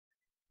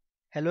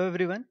Hello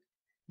everyone,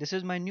 this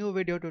is my new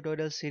video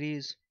tutorial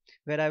series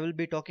where I will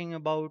be talking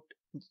about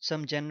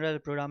some general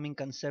programming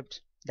concepts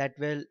that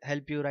will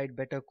help you write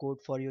better code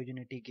for your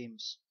Unity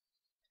games.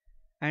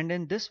 And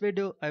in this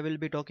video I will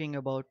be talking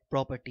about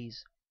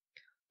properties.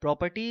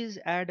 Properties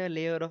add a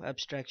layer of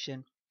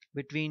abstraction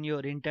between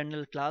your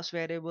internal class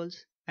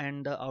variables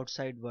and the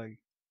outside world.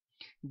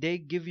 They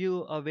give you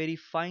a very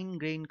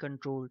fine-grained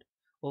control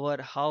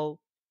over how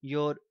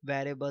your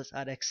variables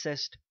are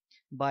accessed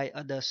by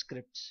other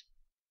scripts.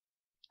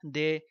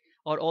 They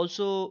are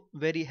also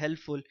very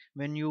helpful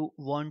when you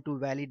want to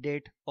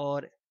validate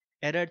or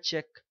error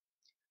check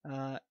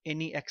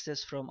any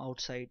access from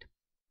outside.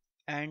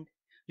 And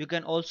you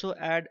can also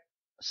add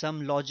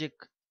some logic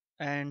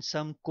and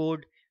some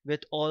code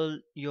with all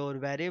your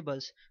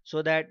variables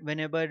so that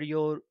whenever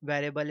your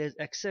variable is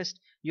accessed,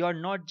 you are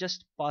not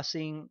just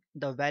passing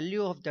the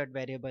value of that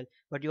variable,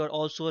 but you are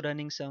also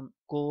running some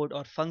code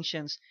or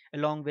functions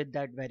along with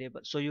that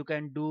variable, so you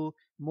can do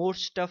more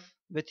stuff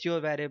with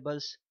your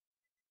variables.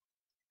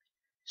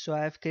 So I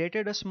have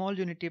created a small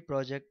Unity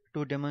project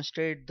to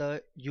demonstrate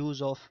the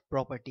use of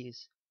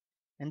properties.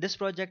 In this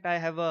project I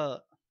have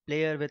a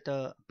player with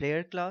a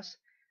player class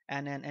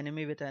and an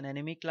enemy with an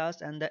enemy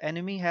class, and the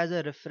enemy has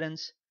a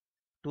reference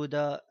to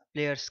the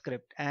player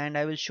script, and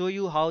I will show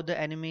you how the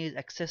enemy is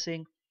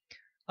accessing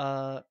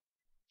a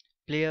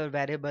player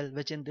variable,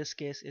 which in this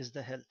case is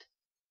the health.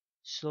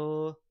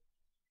 So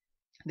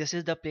this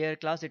is the player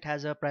class, it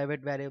has a private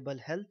variable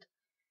health,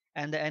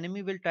 and the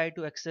enemy will try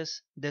to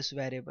access this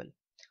variable.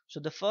 So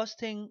the first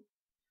thing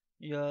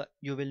you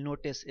will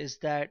notice is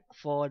that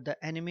for the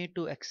enemy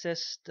to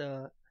access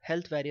the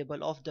health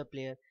variable of the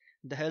player,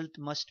 the health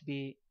must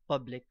be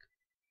public.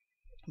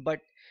 But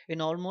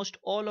in almost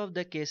all of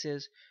the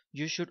cases,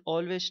 you should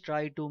always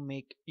try to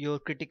make your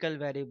critical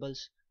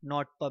variables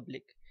not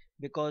public,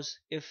 because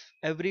if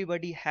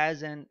everybody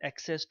has an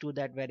access to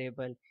that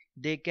variable,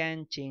 they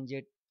can change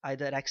it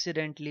either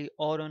accidentally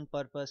or on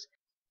purpose.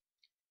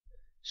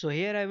 So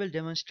here I will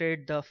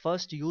demonstrate the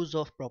first use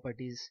of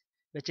properties,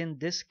 which in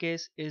this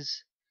case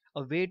is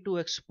a way to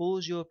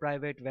expose your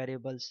private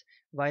variables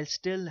while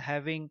still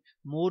having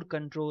more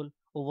control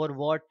over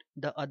what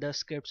the other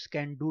scripts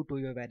can do to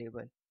your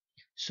variable.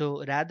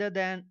 So rather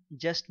than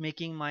just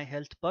making my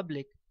health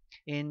public,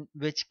 in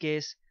which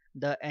case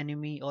the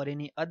enemy or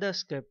any other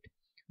script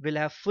will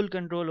have full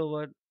control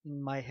over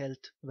my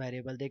health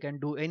variable, they can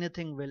do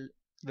anything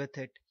with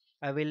it.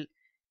 I will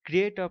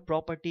create a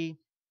property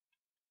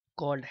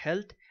called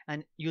health,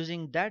 and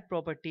using that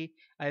property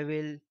I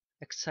will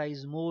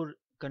exercise more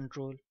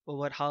control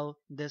over how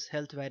this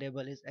health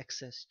variable is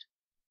accessed.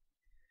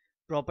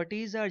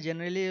 Properties are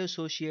generally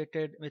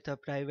associated with a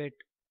private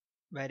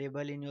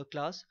variable in your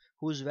class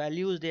whose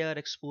values they are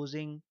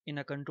exposing in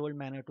a controlled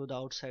manner to the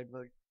outside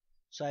world.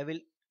 So I will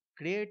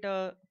create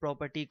a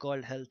property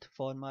called health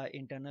for my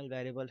internal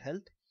variable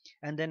health,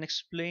 and then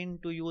explain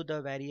to you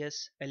the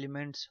various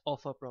elements of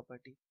a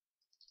property.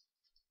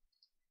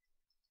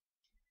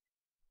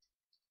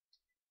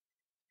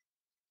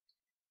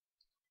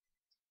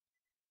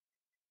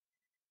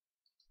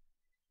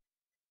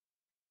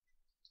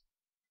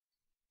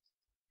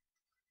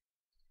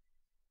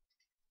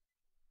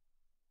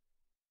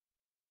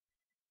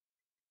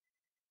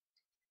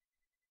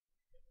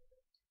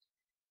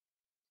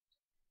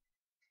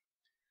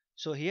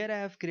 So here I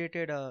have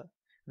created a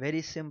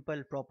very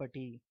simple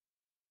property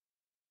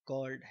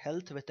called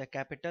health with a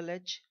capital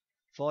H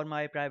for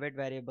my private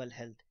variable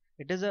health.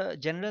 It is a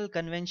general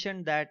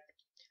convention that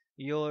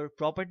your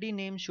property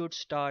name should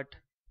start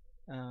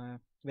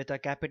with a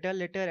capital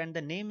letter, and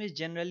the name is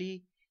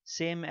generally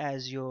same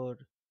as your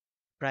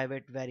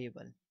private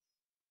variable.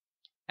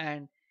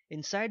 And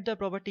inside the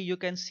property you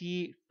can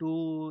see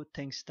two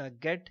things, the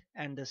get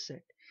and the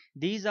set.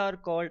 These are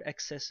called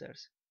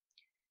accessors,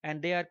 and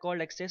they are called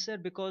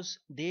accessor because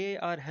they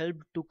are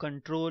helped to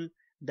control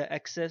the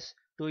access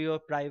to your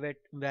private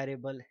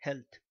variable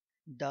health.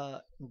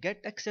 The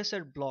get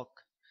accessor block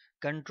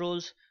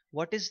controls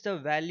what is the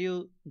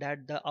value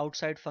that the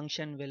outside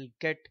function will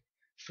get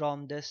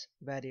from this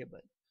variable.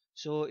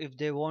 So if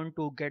they want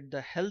to get the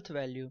health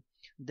value,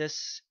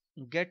 this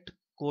get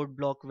code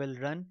block will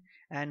run,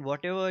 and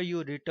whatever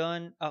you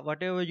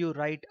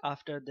write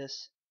after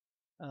this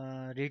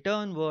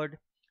return word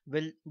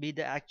will be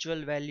the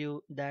actual value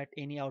that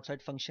any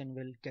outside function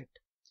will get.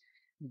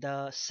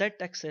 The set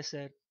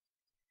accessor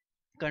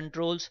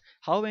controls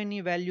how any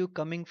value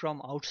coming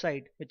from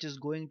outside, which is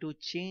going to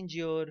change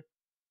your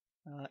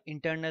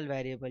internal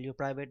variable, your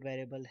private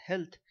variable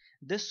health.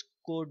 This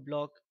code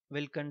block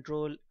will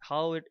control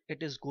how it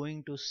is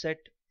going to set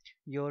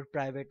your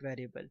private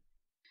variable.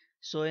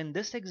 So in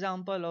this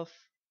example of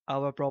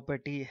our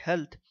property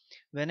health,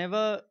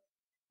 whenever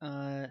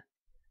uh,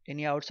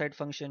 any outside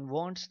function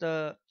wants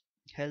the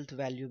health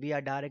value, we are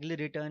directly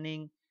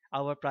returning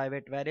our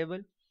private variable.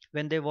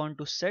 When they want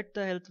to set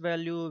the health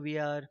value, we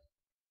are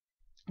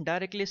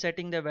directly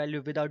setting the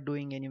value without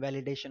doing any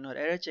validation or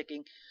error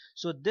checking.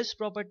 So this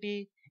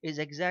property is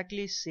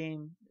exactly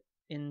same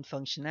in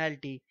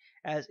functionality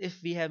as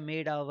if we have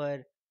made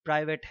our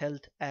private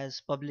health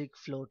as public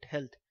float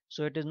health.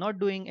 So it is not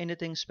doing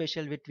anything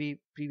special which we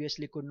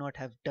previously could not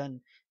have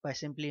done by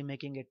simply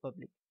making it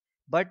public.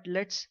 But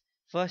let's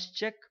first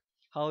check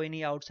how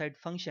any outside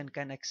function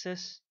can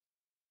access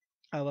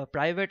our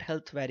private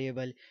health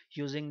variable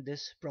using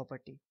this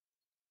property.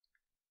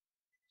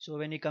 So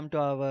when we come to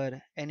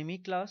our enemy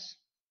class,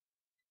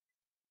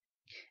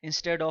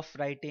 instead of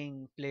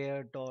writing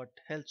player dot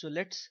health, so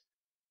let's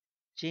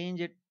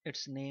change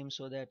its name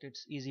so that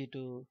it's easy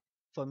to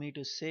for me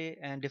to say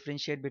and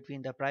differentiate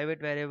between the private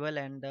variable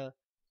and the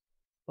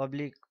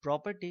public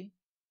property.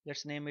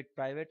 Let's name it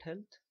private health.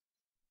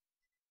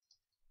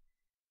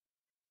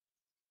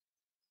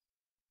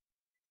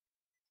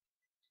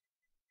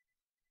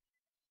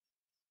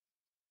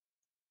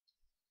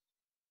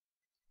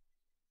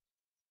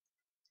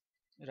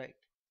 Right.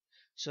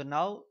 So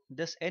now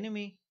this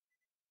enemy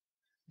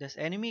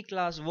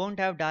class won't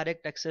have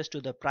direct access to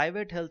the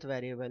private health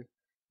variable,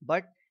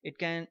 but it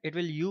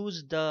will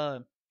use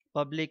the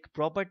public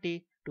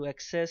property to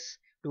access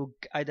to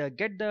either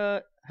get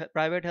the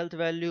private health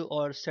value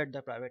or set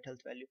the private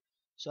health value.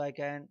 So I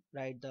can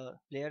write the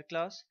player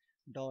class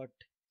dot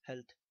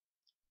health.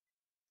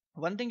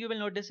 One thing you will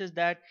notice is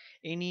that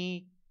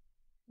any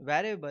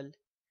variable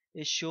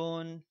is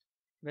shown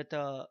with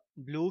a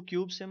blue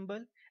cube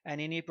symbol and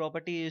any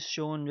property is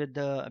shown with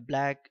the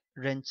black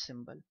wrench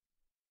symbol.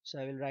 So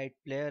I will write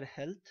player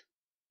health,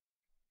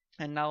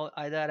 and now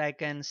either I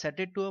can set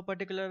it to a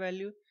particular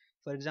value,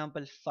 for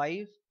example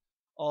 5,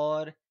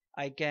 or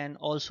I can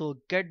also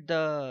get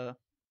the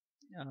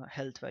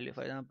health value.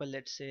 For example,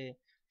 let's say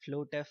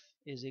floatf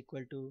is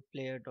equal to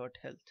player dot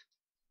health.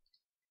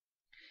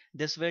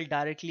 This will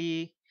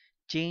directly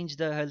change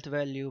the health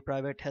value,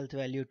 private health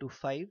value, to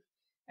 5,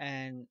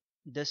 and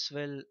this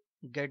will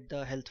get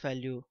the health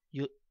value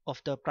of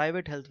the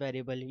private health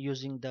variable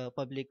using the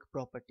public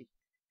property.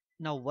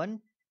 Now, one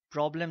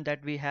problem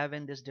that we have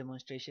in this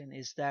demonstration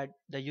is that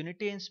the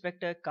Unity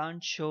inspector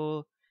can't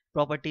show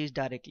properties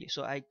directly.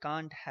 So I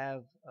can't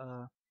have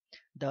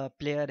the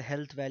player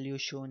health value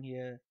shown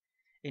here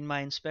in my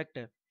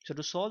inspector. So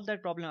to solve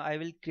that problem, I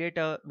will create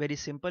a very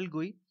simple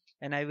GUI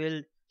and I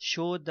will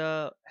show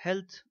the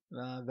health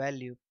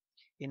value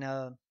in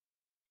a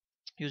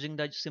using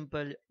the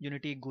simple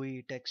Unity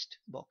GUI text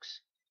box.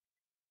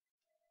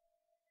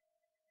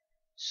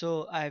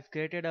 So I've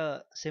created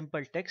a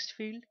simple text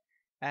field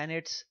and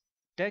its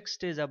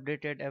text is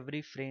updated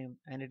every frame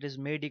and it is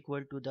made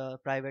equal to the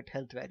private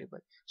health variable.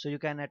 So you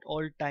can at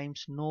all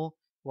times know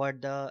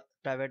what the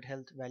private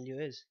health value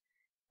is.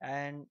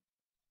 And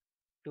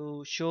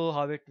to show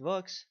how it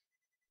works,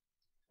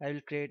 I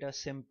will create a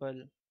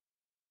simple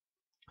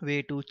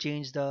way to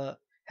change the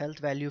health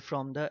value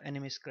from the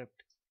enemy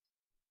script.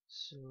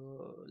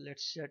 So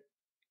let's set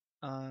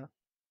uh,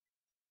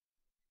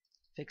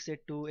 fix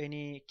it to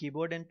any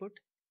keyboard input.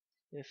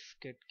 If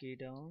get key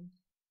down.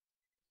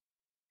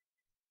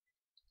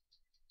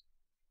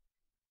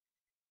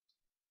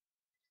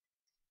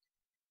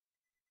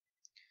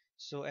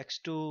 So X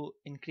to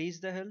increase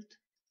the health,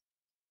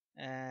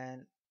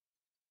 and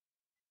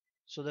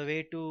so the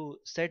way to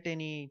set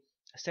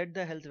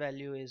the health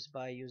value is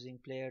by using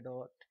player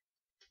dot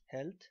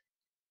health,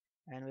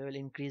 and we will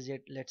increase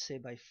it, let's say,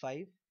 by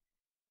 5,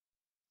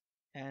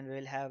 and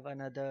we'll have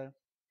another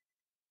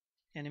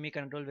enemy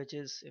control, which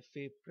is if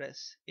we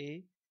press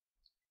A,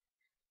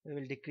 we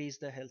will decrease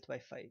the health by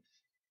 5.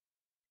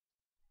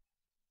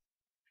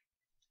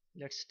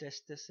 Let's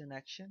test this in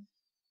action.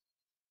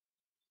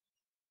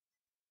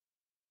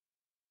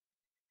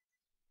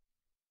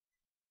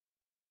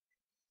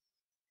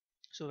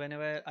 So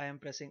whenever I am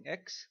pressing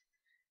X,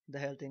 the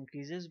health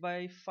increases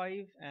by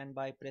 5, and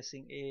by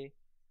pressing A,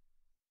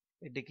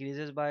 it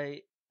decreases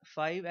by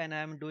 5, and I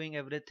am doing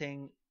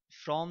everything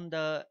from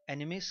the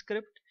enemy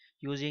script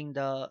using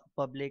the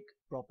public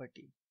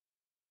property.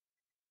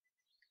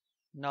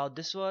 Now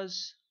this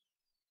was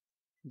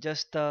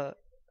just the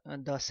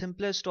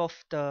simplest of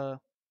the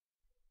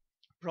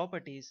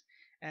properties,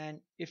 and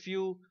if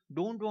you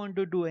don't want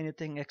to do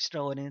anything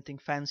extra or anything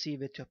fancy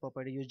with your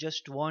property, you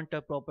just want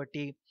a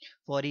property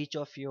for each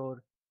of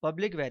your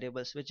public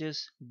variables, which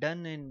is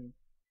done in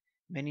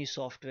many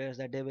softwares,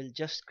 that they will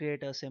just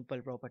create a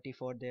simple property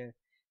for their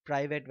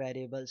private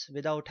variables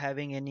without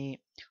having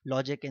any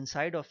logic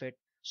inside of it.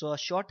 So a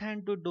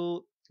shorthand to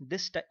do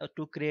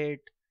to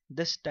create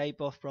this type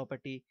of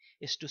property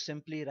is to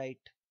simply write,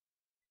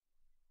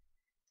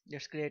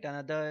 let's create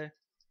another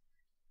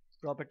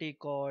property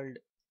called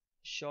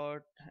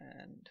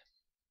shorthand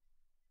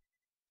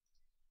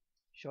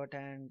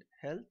shorthand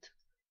health,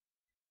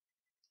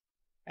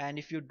 and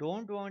if you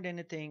don't want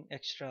anything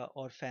extra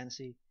or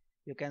fancy,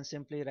 you can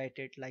simply write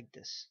it like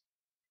this.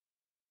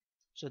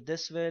 So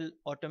this will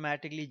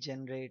automatically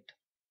generate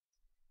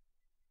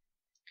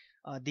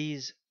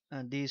these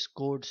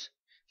codes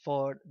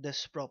for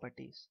this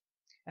properties,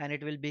 and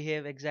it will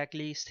behave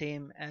exactly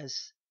same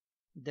as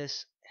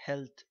this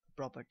health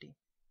property.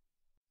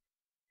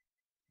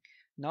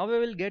 Now we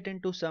will get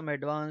into some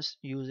advanced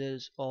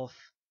uses of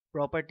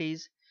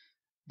properties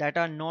that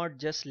are not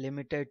just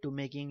limited to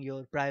making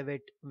your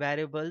private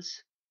variables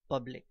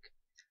public.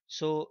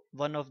 So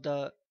one of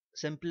the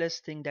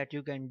simplest thing that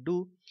you can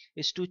do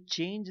is to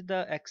change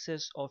the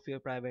access of your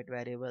private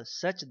variables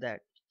such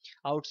that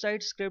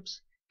outside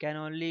scripts can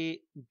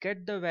only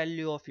get the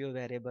value of your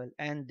variable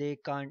and they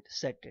can't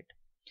set it.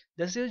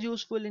 This is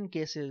useful in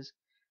cases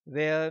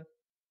where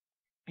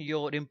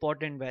your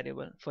important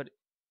variable, for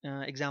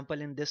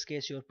example in this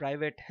case your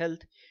private health,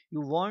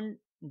 you want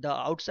the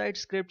outside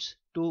scripts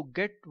to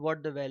get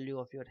what the value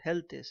of your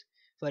health is.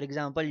 For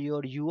example,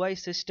 your UI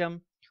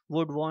system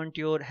would want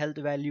your health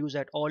values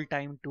at all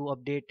time to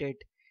update it,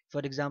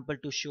 for example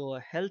to show a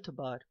health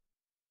bar,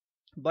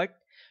 but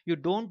you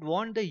don't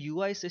want the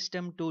UI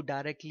system to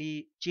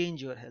directly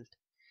change your health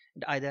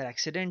either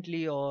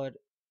accidentally or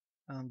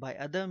by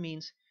other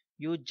means.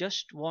 You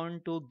just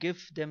want to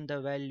give them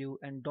the value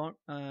and don't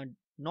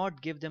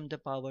not give them the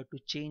power to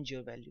change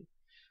your value.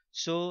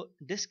 So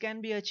this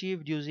can be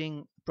achieved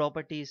using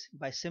properties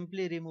by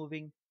simply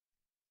removing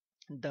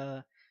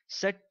the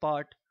set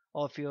part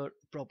of your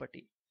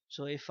property.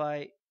 So if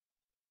I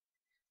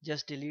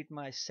just delete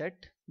my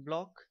set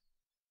block,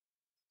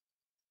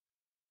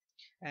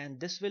 and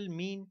this will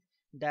mean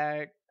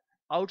that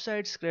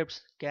outside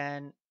scripts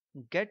can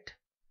get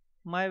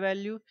my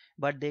value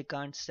but they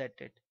can't set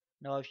it.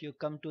 Now if you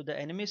come to the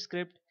enemy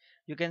script,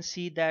 you can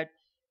see that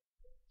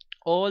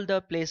all the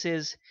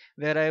places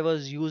where I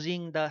was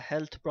using the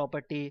health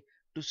property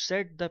to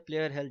set the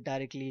player health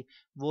directly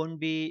won't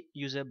be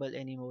usable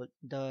anymore.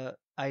 The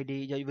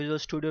ID, the Visual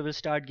Studio will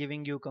start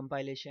giving you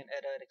compilation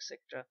error,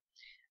 etc.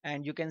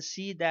 And you can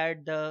see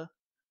that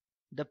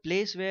the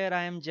place where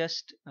I am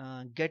just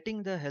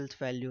getting the health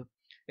value,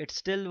 it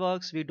still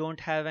works. We don't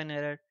have an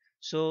error.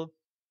 So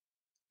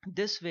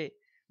this way,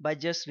 by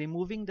just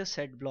removing the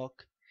set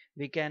block,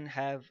 we can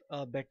have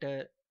a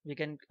better, we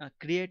can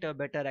create a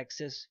better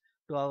access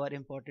to our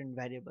important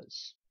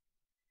variables.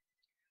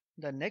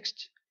 The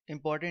next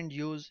important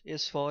use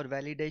is for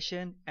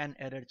validation and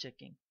error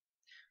checking.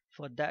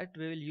 For that,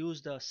 we will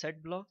use the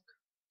set block.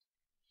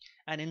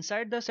 And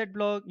inside the set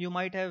block, you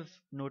might have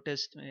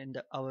noticed in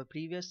our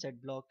previous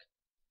set block,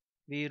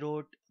 we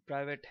wrote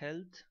private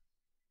health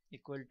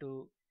equal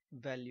to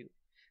value.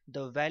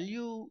 The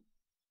value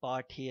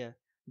part here,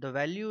 the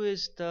value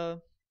is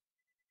the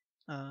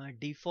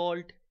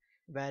default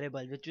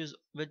variable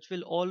which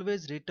will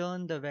always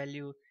return the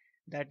value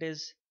that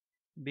is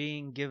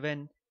being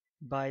given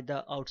by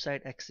the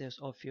outside access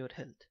of your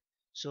health.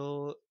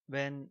 So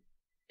when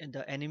in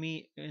the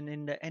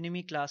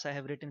enemy class I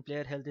have written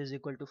player health is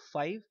equal to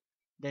 5,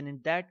 then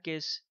in that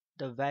case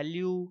the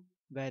value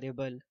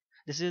variable,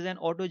 this is an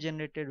auto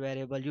generated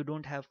variable, you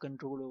don't have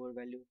control over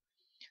value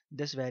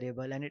this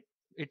variable, and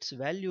its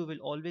value will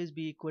always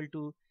be equal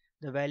to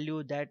the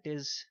value that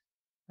is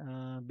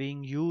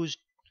being used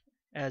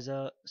as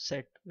a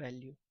set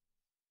value.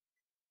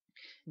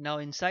 Now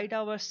inside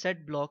our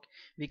set block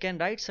we can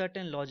write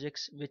certain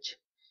logics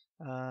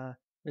uh,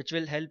 which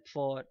will help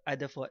for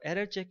either for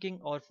error checking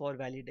or for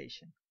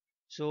validation.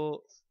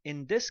 So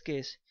in this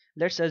case,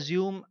 let's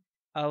assume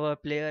our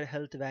player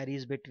health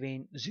varies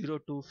between 0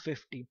 to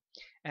 50,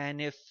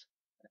 and if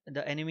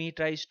the enemy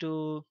tries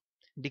to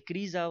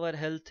decrease our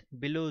health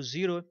below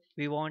 0,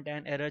 we want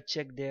an error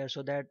check there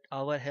so that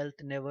our health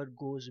never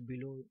goes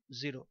below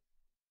 0.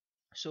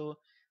 So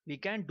we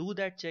can do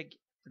that check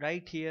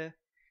right here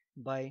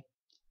by,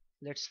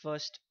 let's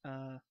first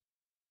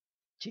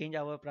change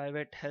our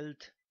private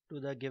health to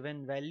the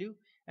given value,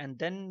 and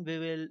then we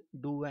will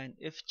do an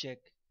if check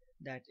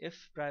that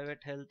if private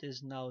health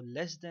is now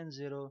less than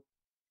 0,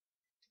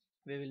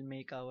 we will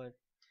make our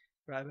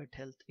private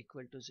health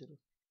equal to 0.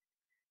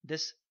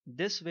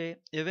 This way,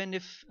 even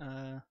if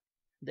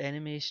the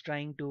enemy is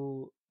trying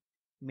to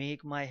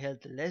make my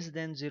health less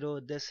than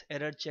 0, this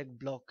error check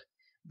block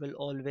will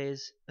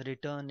always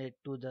return it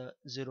to the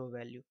 0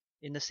 value.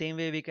 In the same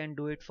way, we can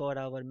do it for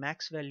our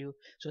max value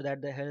so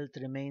that the health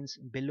remains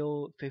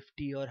below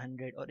 50 or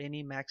 100 or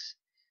any max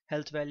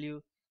health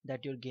value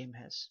that your game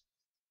has.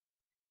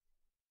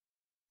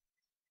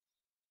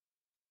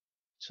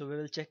 So we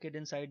will check it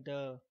inside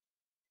the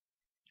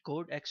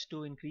code X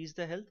to increase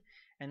the health,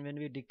 and when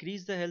we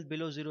decrease the health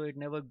below 0, it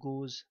never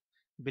goes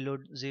below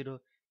 0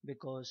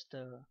 because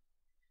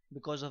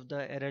of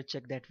the error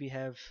check that we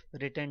have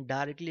written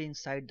directly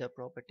inside the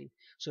property.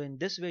 So in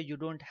this way you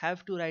don't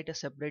have to write a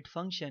separate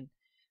function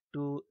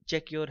to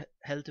check your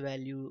health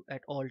value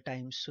at all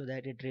times so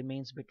that it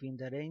remains between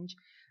the range.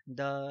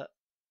 The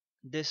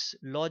This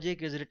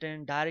logic is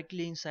written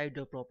directly inside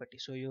the property,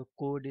 so your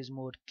code is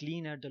more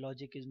cleaner, the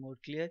logic is more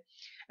clear,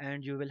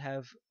 and you will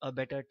have a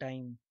better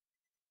time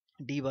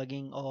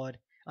debugging or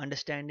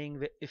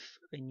understanding if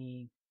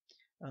any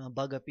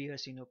bug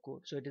appears in your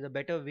code. So it is a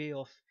better way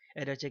of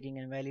error checking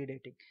and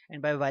validating.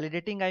 And by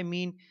validating I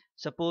mean,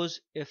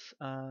 suppose if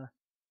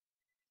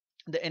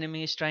the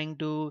enemy is trying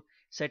to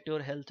set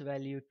your health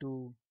value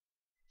to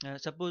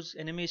suppose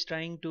enemy is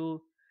trying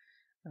to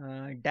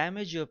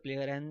damage your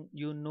player, and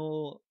you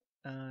know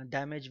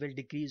damage will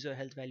decrease your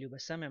health value by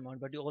some amount,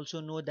 but you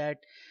also know that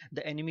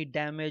the enemy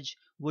damage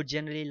would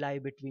generally lie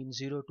between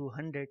 0 to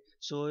 100.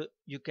 So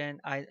you can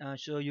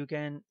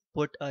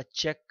put a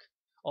check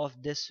of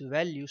this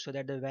value so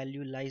that the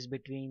value lies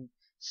between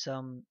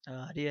some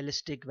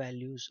realistic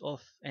values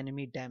of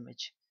enemy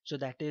damage. So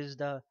that is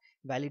the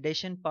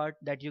validation part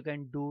that you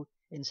can do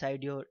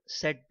inside your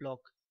set block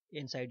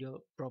inside your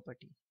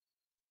property.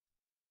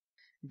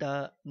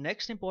 The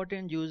next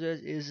important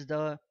usage is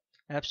the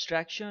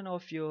abstraction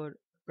of your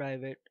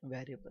private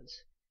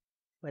variables.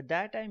 By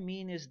that I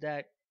mean is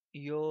that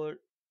your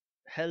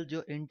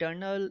your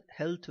internal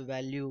health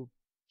value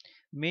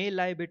may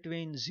lie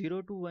between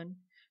 0 to 1.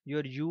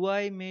 Your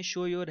UI may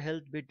show your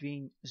health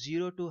between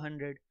 0 to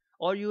 100,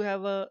 or you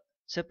have a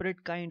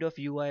separate kind of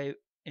UI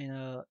in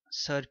a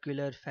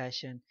circular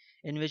fashion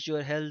in which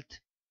your health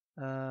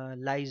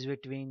lies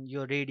between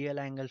your radial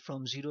angle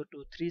from 0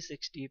 to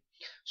 360.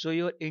 So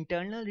your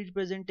internal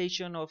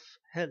representation of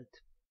health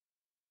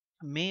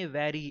may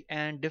vary,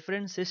 and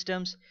different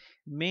systems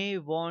may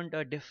want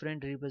a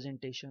different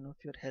representation of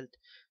your health.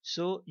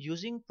 So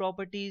using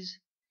properties,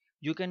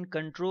 you can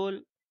control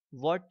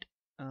what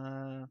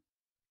uh,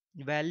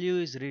 value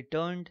is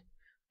returned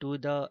to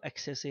the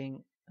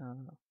accessing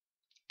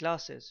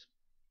classes.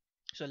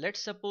 So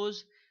let's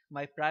suppose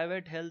my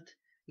private health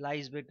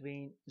lies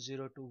between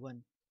 0 to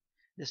 1.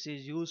 This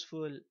is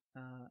useful.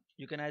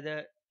 You can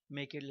either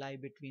make it lie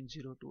between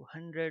 0 to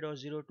 100 or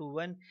 0 to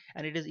 1,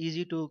 and it is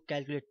easy to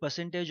calculate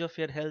percentage of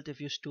your health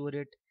if you store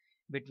it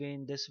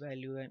between this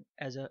value and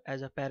as a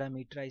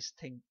parameterized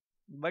thing.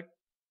 But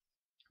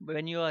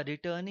when you are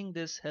returning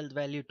this health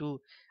value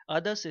to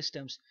other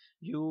systems,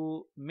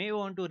 you may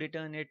want to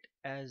return it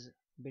as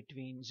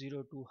between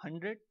 0 to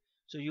 100.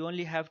 So you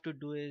only have to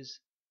do is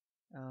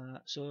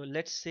so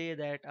let's say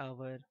that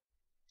our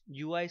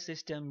UI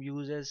system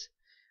uses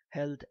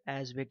health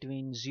as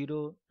between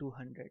 0 to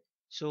 100.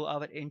 So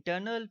our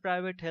internal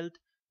private health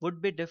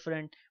would be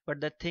different, but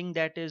the thing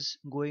that is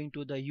going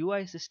to the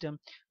UI system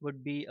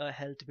would be a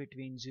health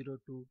between 0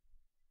 to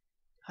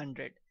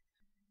 100.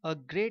 A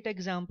great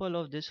example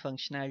of this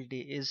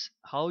functionality is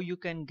how you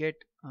can get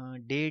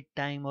date,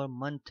 time, or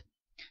month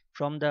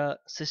from the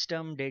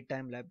system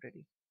datetime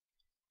library.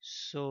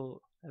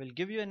 So I will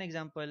give you an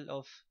example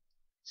of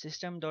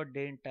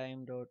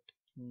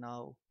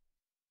system.datetime.now,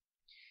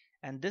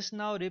 and this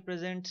now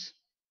represents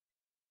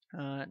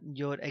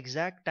your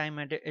exact time,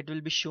 and it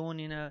will be shown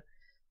in a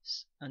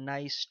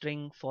nice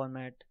string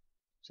format.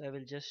 So I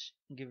will just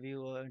give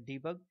you a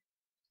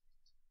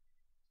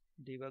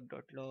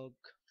debug.log,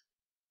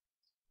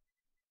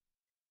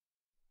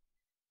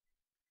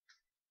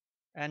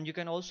 and you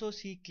can also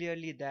see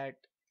clearly that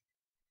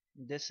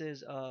this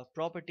is a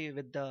property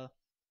with the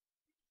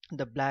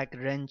black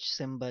wrench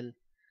symbol.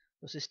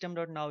 So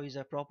system.now is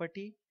a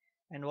property,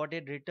 and what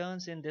it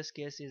returns in this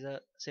case is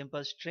a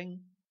simple string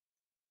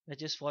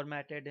which is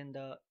formatted in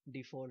the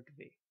default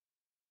way.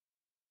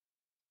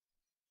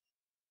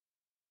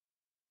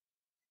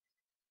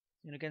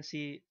 And you can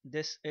see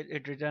this,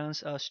 it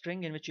returns a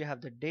string in which you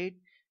have the date,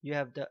 you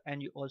have the,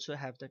 and you also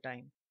have the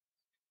time.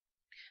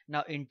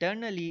 Now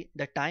internally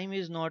the time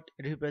is not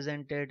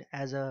represented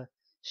as a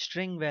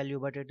string value,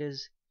 but it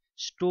is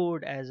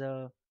stored as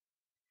a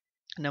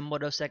number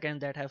of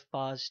seconds that have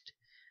passed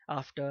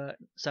after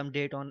some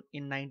date on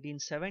in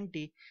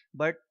 1970.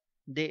 But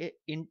they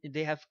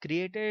have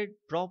created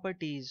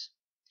properties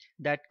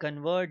that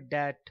convert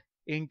that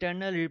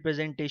internal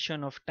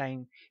representation of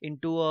time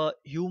into a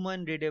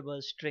human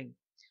readable string.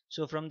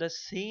 So from the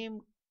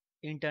same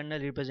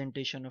internal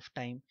representation of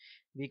time,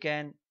 we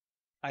can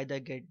either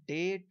get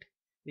date,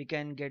 we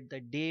can get the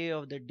day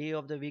of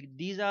the week.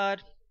 These are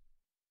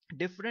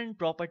different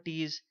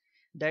properties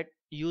that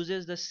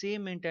uses the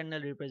same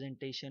internal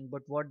representation,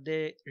 but what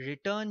they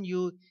return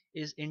you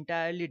is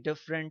entirely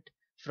different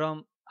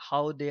from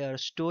how they are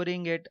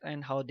storing it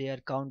and how they are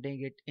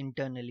counting it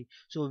internally.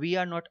 So we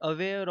are not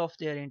aware of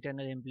their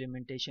internal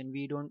implementation.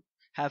 We don't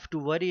have to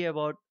worry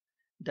about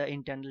the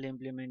internal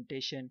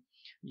implementation.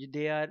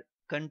 They are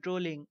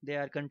controlling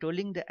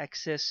the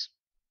access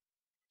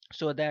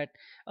so that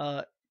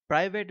a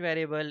private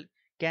variable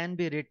can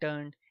be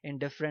returned in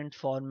different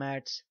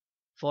formats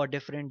for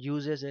different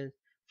uses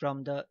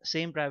from the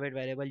same private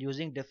variable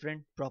using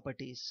different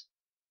properties.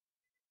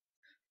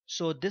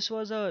 So this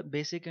was a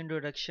basic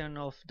introduction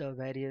of the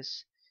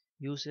various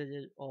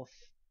usages of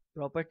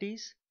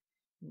properties.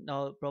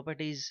 Now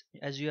properties,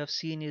 as you have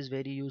seen, is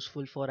very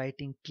useful for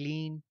writing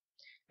clean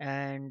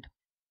and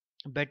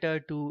better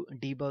to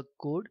debug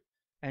code,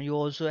 and you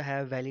also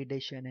have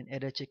validation and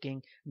error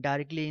checking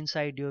directly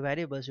inside your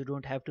variables. You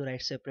don't have to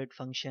write separate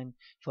function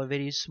for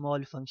very small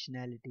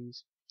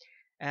functionalities.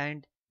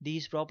 And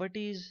these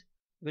properties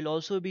will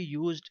also be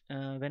used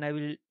when I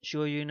will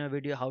show you in a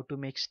video how to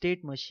make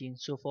state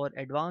machines. So for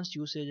advanced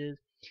usages,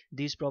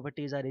 these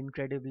properties are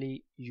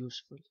incredibly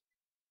useful.